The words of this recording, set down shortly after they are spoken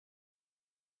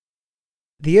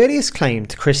The earliest claim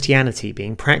to Christianity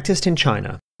being practiced in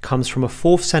China comes from a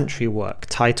 4th century work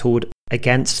titled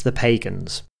Against the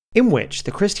Pagans, in which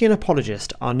the Christian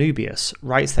apologist Arnubius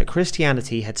writes that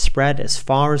Christianity had spread as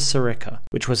far as Syrica,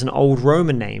 which was an old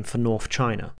Roman name for North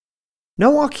China.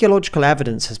 No archaeological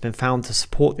evidence has been found to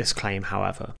support this claim,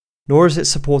 however, nor is it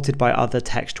supported by other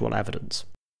textual evidence.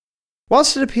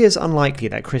 Whilst it appears unlikely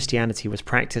that Christianity was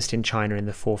practiced in China in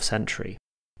the 4th century,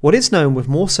 what is known with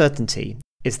more certainty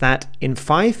is that in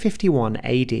 551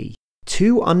 AD,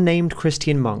 2 unnamed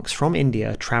Christian monks from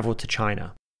India travelled to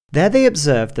China. There they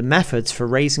observed the methods for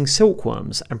raising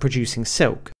silkworms and producing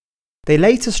silk. They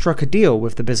later struck a deal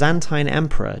with the Byzantine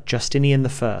Emperor Justinian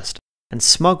I and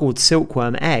smuggled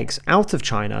silkworm eggs out of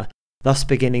China, thus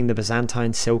beginning the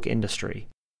Byzantine silk industry.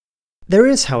 There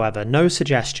is, however, no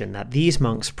suggestion that these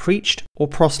monks preached or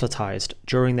proselytized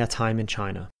during their time in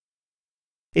China.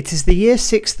 It is the year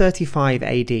 635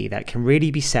 AD that can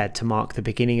really be said to mark the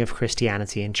beginning of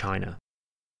Christianity in China.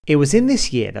 It was in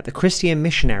this year that the Christian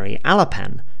missionary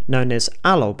Alopen, known as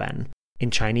Alopen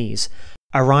in Chinese,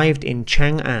 arrived in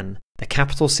Chang'an, the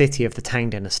capital city of the Tang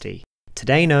Dynasty,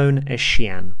 today known as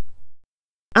Xi'an.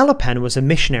 Alopen was a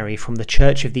missionary from the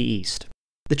Church of the East.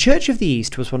 The Church of the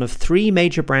East was one of 3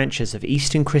 major branches of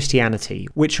Eastern Christianity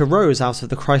which arose out of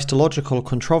the Christological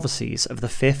controversies of the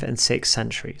 5th and 6th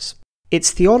centuries.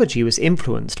 Its theology was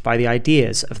influenced by the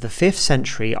ideas of the 5th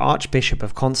century Archbishop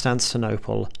of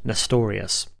Constantinople,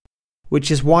 Nestorius,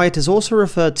 which is why it is also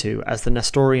referred to as the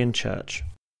Nestorian Church.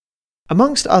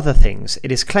 Amongst other things,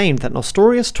 it is claimed that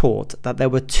Nestorius taught that there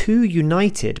were 2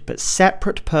 united but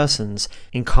separate persons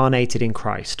incarnated in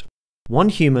Christ, one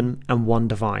human and one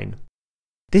divine.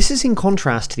 This is in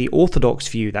contrast to the Orthodox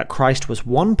view that Christ was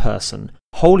one person,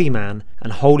 wholly man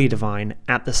and wholly divine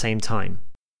at the same time.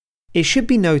 It should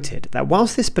be noted that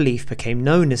whilst this belief became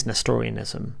known as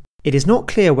Nestorianism, it is not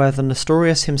clear whether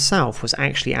Nestorius himself was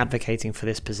actually advocating for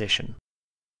this position.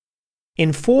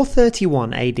 In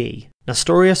 431 AD,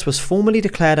 Nestorius was formally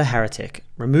declared a heretic,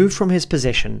 removed from his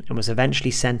position, and was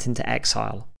eventually sent into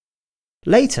exile.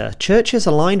 Later, churches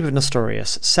aligned with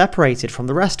Nestorius separated from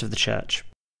the rest of the church.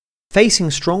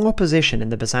 Facing strong opposition in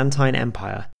the Byzantine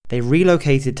Empire, they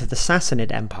relocated to the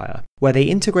Sassanid Empire, where they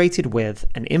integrated with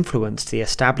and influenced the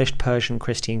established Persian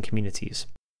Christian communities.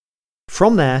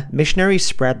 From there, missionaries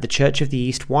spread the Church of the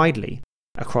East widely,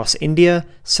 across India,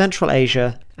 Central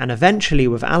Asia, and eventually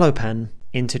with Alopen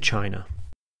into China.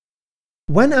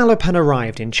 When Alopen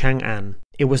arrived in Chang'an,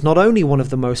 it was not only one of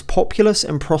the most populous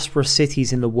and prosperous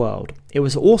cities in the world, it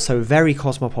was also very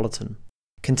cosmopolitan,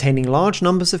 containing large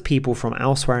numbers of people from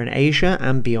elsewhere in Asia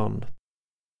and beyond.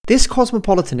 This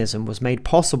cosmopolitanism was made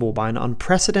possible by an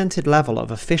unprecedented level of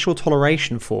official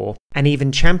toleration for, and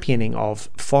even championing of,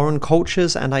 foreign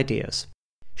cultures and ideas.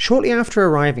 Shortly after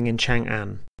arriving in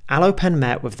Chang'an, Alopen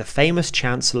met with the famous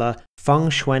Chancellor Feng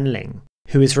Xuanling,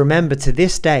 who is remembered to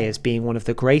this day as being one of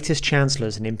the greatest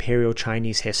chancellors in Imperial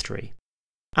Chinese history.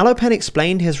 Alopen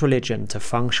explained his religion to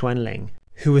Feng Xuanling,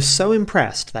 who was so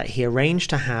impressed that he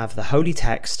arranged to have the holy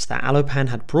texts that Alopen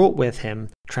had brought with him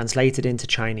translated into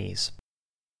Chinese.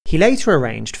 He later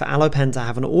arranged for Alopen to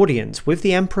have an audience with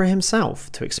the emperor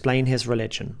himself to explain his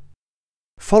religion.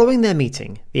 Following their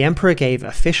meeting, the emperor gave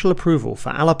official approval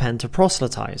for Alopen to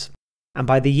proselytize, and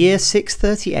by the year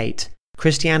 638,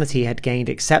 Christianity had gained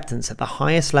acceptance at the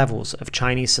highest levels of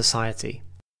Chinese society.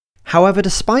 However,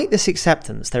 despite this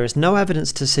acceptance, there is no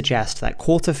evidence to suggest that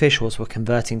court officials were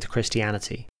converting to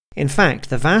Christianity. In fact,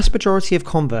 the vast majority of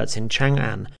converts in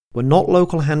Chang'an were not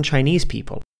local Han Chinese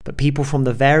people, but people from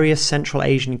the various Central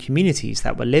Asian communities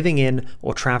that were living in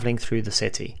or travelling through the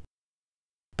city.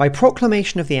 By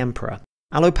proclamation of the emperor,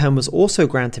 Alopen was also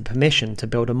granted permission to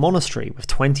build a monastery with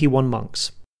 21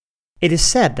 monks. It is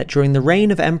said that during the reign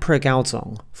of Emperor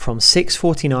Gaozong, from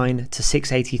 649 to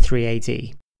 683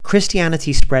 AD,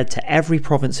 Christianity spread to every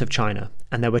province of China,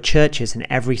 and there were churches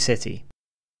in every city.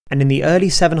 And in the early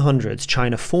 700s,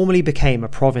 China formally became a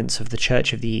province of the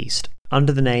Church of the East,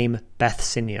 under the name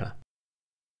Bethsinia.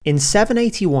 In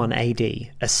 781 AD,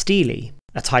 a stele,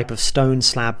 a type of stone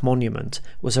slab monument,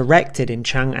 was erected in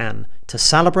Chang'an to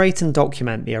celebrate and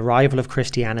document the arrival of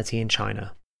Christianity in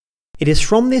China. It is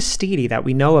from this stele that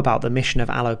we know about the mission of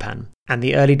Alopen and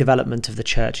the early development of the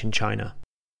church in China.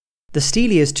 The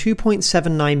stele is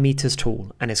 2.79 meters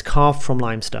tall and is carved from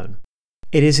limestone.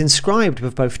 It is inscribed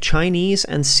with both Chinese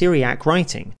and Syriac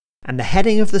writing, and the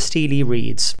heading of the stele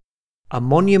reads, "A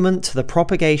monument to the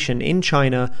propagation in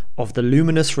China of the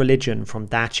luminous religion from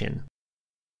Daqin."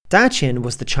 Daqin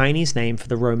was the Chinese name for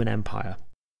the Roman Empire.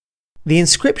 The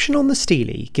inscription on the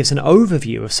stele gives an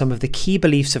overview of some of the key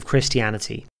beliefs of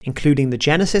Christianity, including the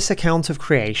Genesis account of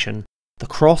creation, the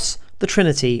cross, the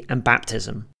Trinity, and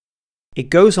baptism. It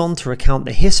goes on to recount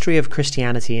the history of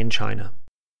Christianity in China.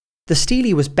 The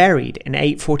stele was buried in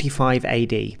 845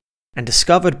 AD and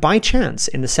discovered by chance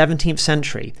in the 17th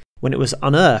century when it was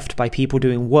unearthed by people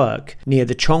doing work near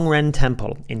the Chongren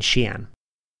Temple in Xi'an.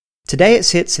 Today it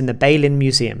sits in the Beilin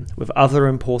Museum with other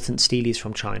important steles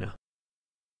from China.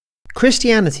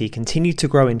 Christianity continued to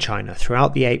grow in China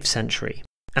throughout the 8th century,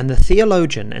 and the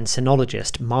theologian and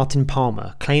sinologist Martin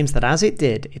Palmer claims that as it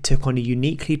did, it took on a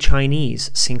uniquely Chinese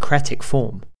syncretic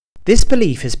form. This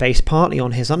belief is based partly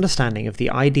on his understanding of the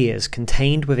ideas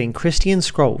contained within Christian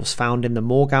scrolls found in the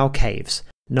Mogao caves,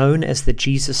 known as the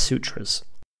Jesus Sutras.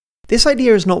 This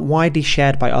idea is not widely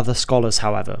shared by other scholars,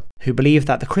 however, who believe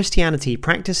that the Christianity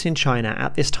practiced in China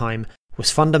at this time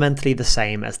was fundamentally the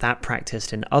same as that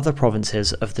practiced in other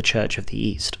provinces of the Church of the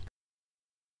East.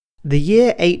 The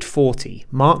year 840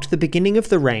 marked the beginning of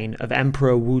the reign of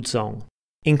Emperor Wuzong.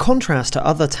 In contrast to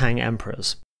other Tang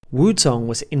emperors, Wuzong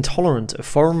was intolerant of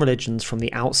foreign religions from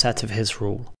the outset of his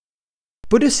rule.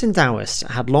 Buddhists and Taoists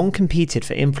had long competed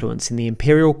for influence in the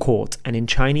imperial court and in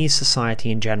Chinese society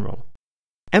in general.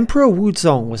 Emperor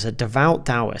Wuzong was a devout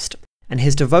Taoist, and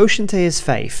his devotion to his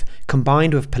faith,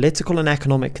 combined with political and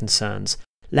economic concerns,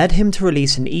 led him to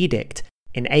release an edict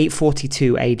in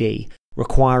 842 AD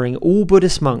requiring all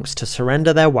Buddhist monks to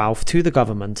surrender their wealth to the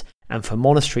government and for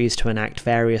monasteries to enact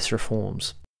various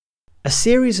reforms. A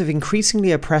series of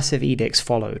increasingly oppressive edicts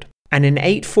followed, and in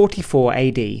 844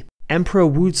 AD, Emperor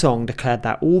Wuzong declared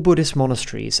that all Buddhist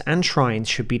monasteries and shrines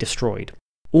should be destroyed,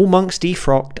 all monks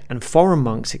defrocked and foreign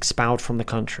monks expelled from the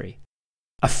country.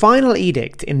 A final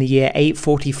edict in the year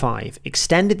 845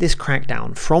 extended this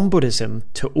crackdown from Buddhism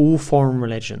to all foreign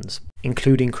religions,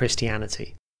 including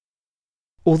Christianity.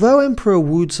 Although Emperor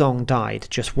Wuzong died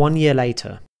just 1 year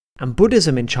later, and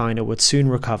Buddhism in China would soon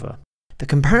recover, the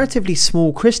comparatively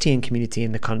small Christian community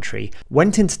in the country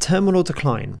went into terminal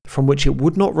decline from which it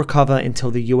would not recover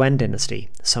until the Yuan dynasty,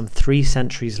 some 3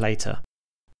 centuries later.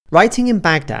 Writing in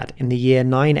Baghdad in the year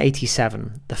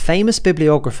 987, the famous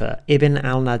bibliographer Ibn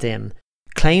al-Nadim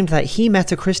claimed that he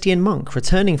met a Christian monk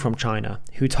returning from China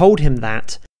who told him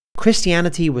that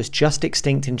Christianity was just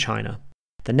extinct in China.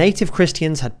 The native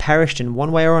Christians had perished in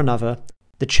one way or another,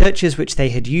 the churches which they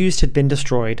had used had been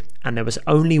destroyed, and there was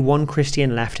only one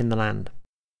Christian left in the land.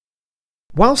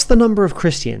 Whilst the number of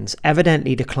Christians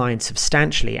evidently declined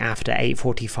substantially after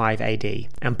 845 AD,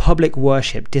 and public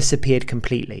worship disappeared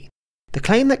completely, the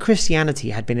claim that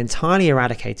Christianity had been entirely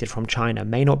eradicated from China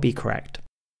may not be correct.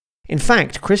 In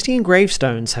fact, Christian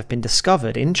gravestones have been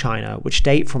discovered in China which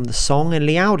date from the Song and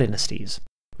Liao dynasties,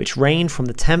 which reigned from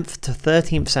the 10th to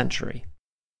 13th century.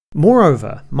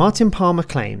 Moreover, Martin Palmer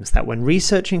claims that when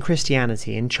researching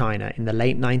Christianity in China in the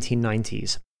late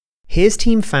 1990s, his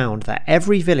team found that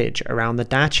every village around the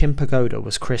Daqin Pagoda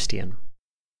was Christian.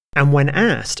 And when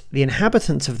asked, the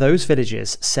inhabitants of those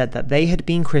villages said that they had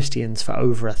been Christians for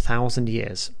over 1,000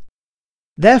 years.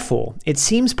 Therefore, it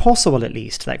seems possible at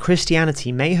least that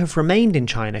Christianity may have remained in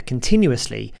China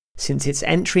continuously since its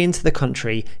entry into the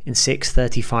country in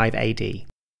 635 AD.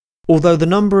 Although the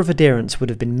number of adherents would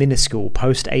have been minuscule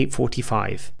post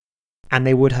 845, and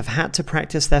they would have had to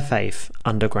practice their faith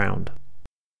underground.